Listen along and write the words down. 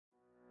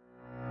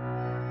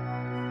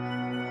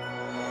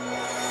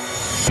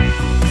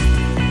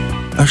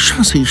A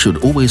chassis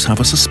should always have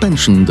a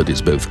suspension that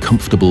is both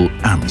comfortable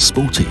and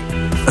sporty.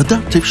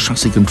 Adaptive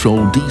Chassis Control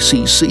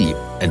DCC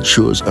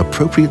ensures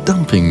appropriate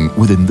damping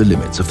within the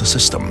limits of the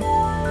system.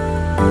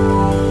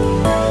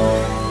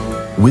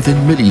 Within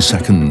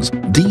milliseconds,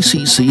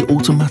 DCC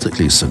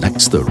automatically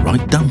selects the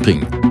right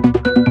damping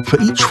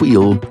for each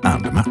wheel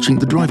and matching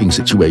the driving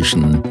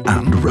situation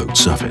and road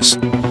surface.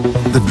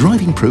 The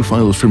driving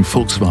profiles from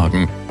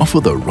Volkswagen offer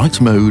the right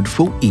mode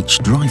for each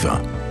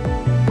driver.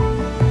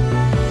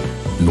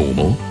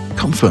 Normal,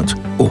 comfort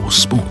or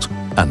sport,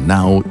 and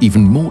now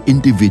even more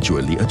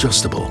individually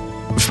adjustable.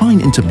 Fine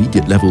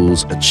intermediate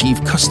levels achieve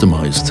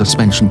customized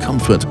suspension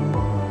comfort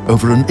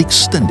over an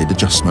extended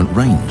adjustment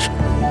range.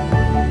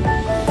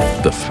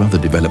 The further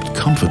developed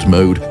comfort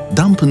mode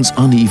dampens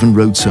uneven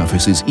road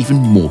surfaces even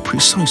more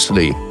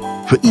precisely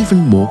for even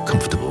more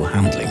comfortable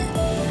handling.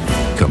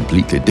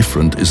 Completely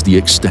different is the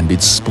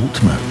extended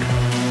sport mode.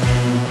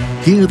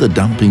 Here the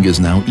damping is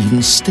now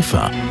even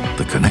stiffer,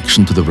 the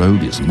connection to the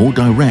road is more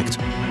direct,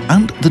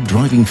 and the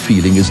driving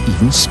feeling is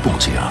even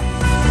sportier.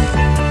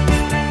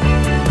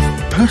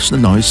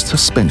 Personalized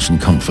suspension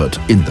comfort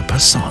in the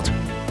Passat.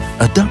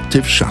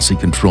 Adaptive Chassis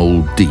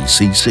Control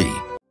DCC.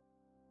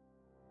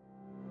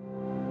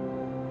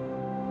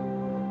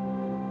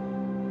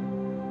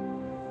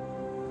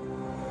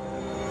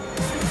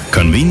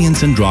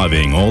 Convenience in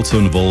driving also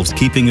involves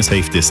keeping a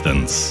safe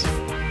distance.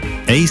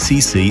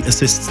 ACC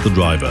assists the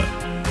driver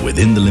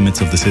within the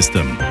limits of the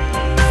system.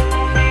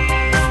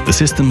 The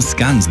system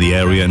scans the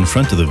area in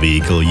front of the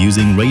vehicle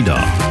using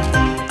radar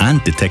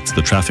and detects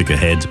the traffic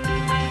ahead.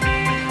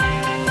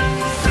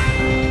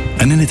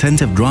 An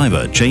inattentive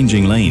driver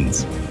changing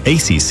lanes,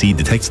 ACC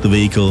detects the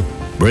vehicle,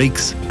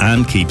 brakes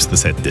and keeps the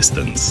set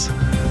distance.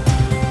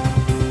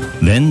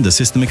 Then the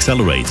system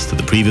accelerates to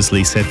the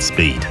previously set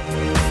speed.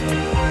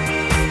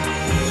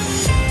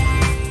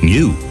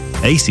 New,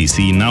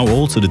 ACC now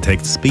also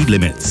detects speed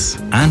limits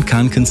and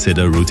can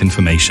consider route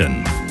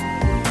information,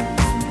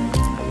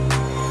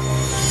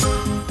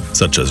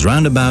 such as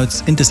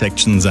roundabouts,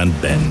 intersections and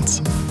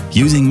bends.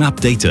 Using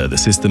map data, the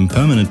system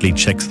permanently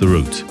checks the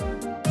route.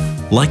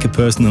 Like a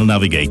personal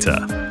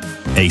navigator,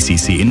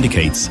 ACC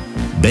indicates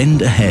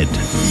bend ahead.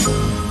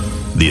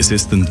 The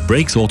assistant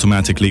brakes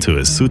automatically to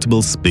a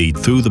suitable speed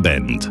through the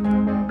bend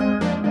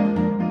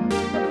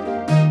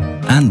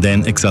and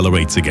then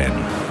accelerates again.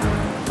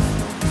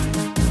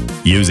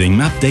 Using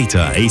map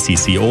data,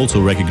 ACC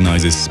also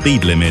recognizes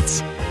speed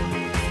limits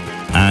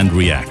and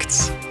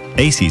reacts.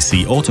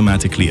 ACC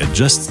automatically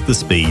adjusts the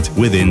speed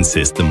within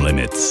system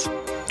limits.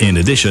 In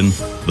addition,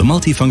 the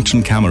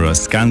multifunction camera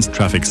scans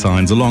traffic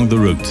signs along the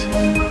route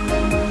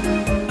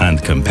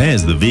and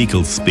compares the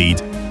vehicle's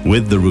speed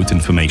with the route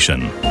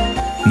information.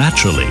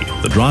 Naturally,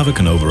 the driver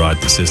can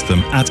override the system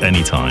at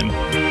any time,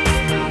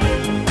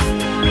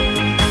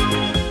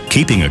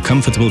 keeping a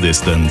comfortable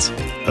distance,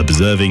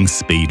 observing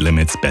speed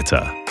limits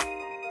better.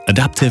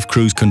 Adaptive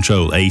Cruise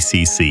Control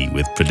ACC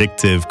with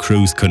Predictive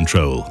Cruise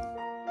Control.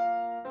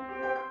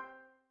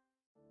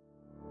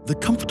 The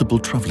comfortable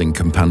travelling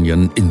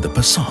companion in the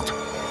Passat,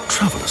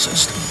 Travel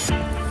Assist.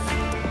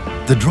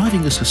 The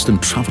Driving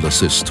Assistant Travel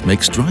Assist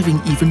makes driving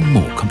even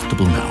more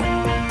comfortable now.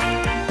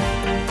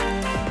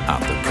 At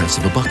the press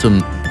of a button,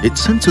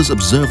 its sensors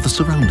observe the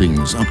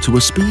surroundings up to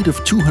a speed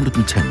of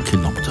 210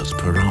 km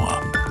per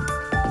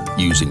hour.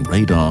 Using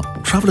radar,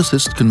 Travel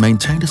Assist can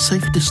maintain a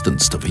safe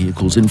distance to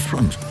vehicles in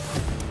front,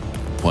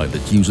 while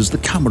it uses the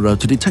camera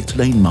to detect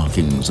lane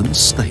markings and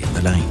stay in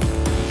the lane.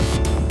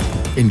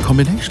 In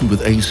combination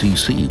with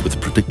ACC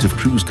with Predictive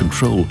Cruise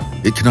Control,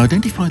 it can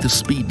identify the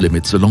speed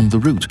limits along the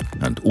route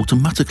and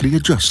automatically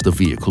adjust the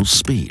vehicle's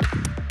speed.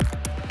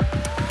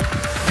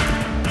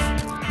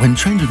 When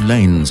changing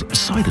lanes,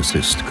 Side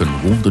Assist can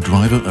warn the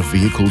driver of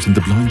vehicles in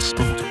the blind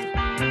spot.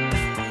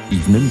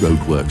 Even in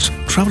roadworks,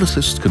 Travel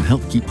Assist can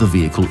help keep the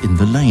vehicle in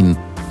the lane,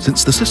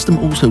 since the system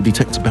also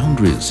detects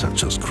boundaries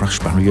such as crash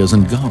barriers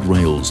and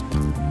guardrails,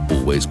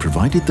 always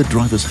provided the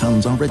driver's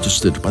hands are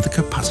registered by the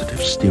capacitive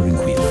steering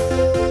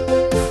wheel.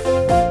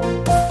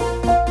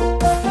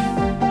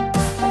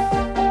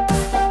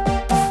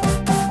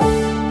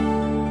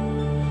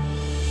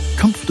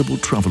 Comfortable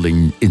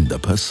travelling in the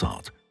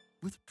Passat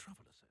with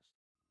Travel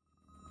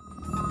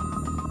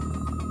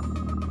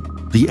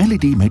Assist. The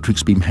LED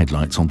matrix beam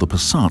headlights on the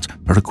Passat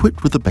are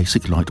equipped with a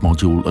basic light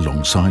module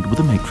alongside with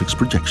a matrix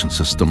projection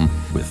system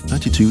with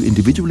 32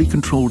 individually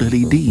controlled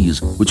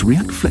LEDs which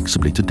react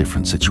flexibly to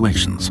different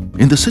situations.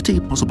 In the city,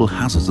 possible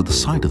hazards at the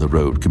side of the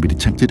road can be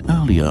detected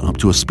earlier up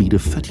to a speed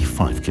of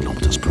 35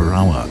 km per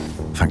hour,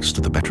 thanks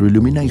to the better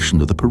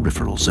illumination of the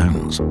peripheral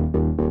zones.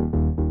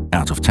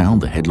 Out of town,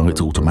 the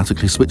headlights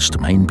automatically switch to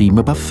main beam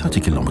above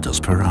 30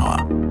 km per hour.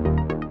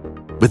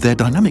 With their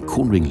dynamic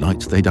cornering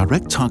light, they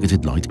direct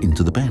targeted light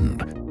into the bend.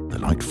 The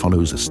light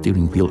follows a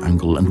steering wheel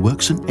angle and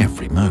works in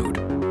every mode.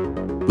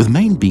 With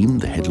main beam,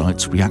 the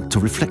headlights react to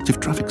reflective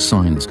traffic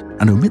signs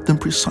and omit them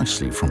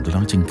precisely from the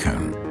lighting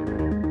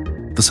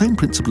cone. The same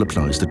principle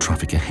applies to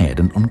traffic ahead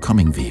and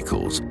oncoming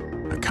vehicles.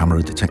 A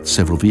camera detects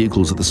several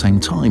vehicles at the same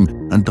time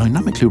and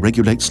dynamically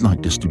regulates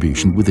light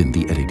distribution within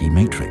the LED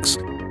matrix.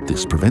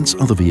 This prevents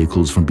other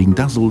vehicles from being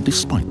dazzled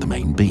despite the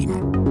main beam.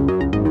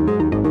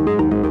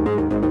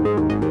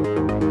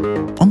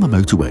 On the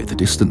motorway, the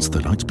distance of the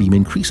light beam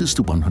increases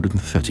to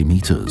 130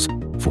 meters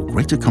for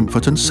greater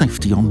comfort and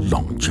safety on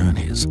long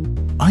journeys.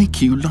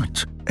 IQ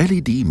Light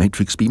LED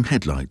matrix beam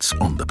headlights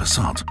on the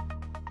Passat.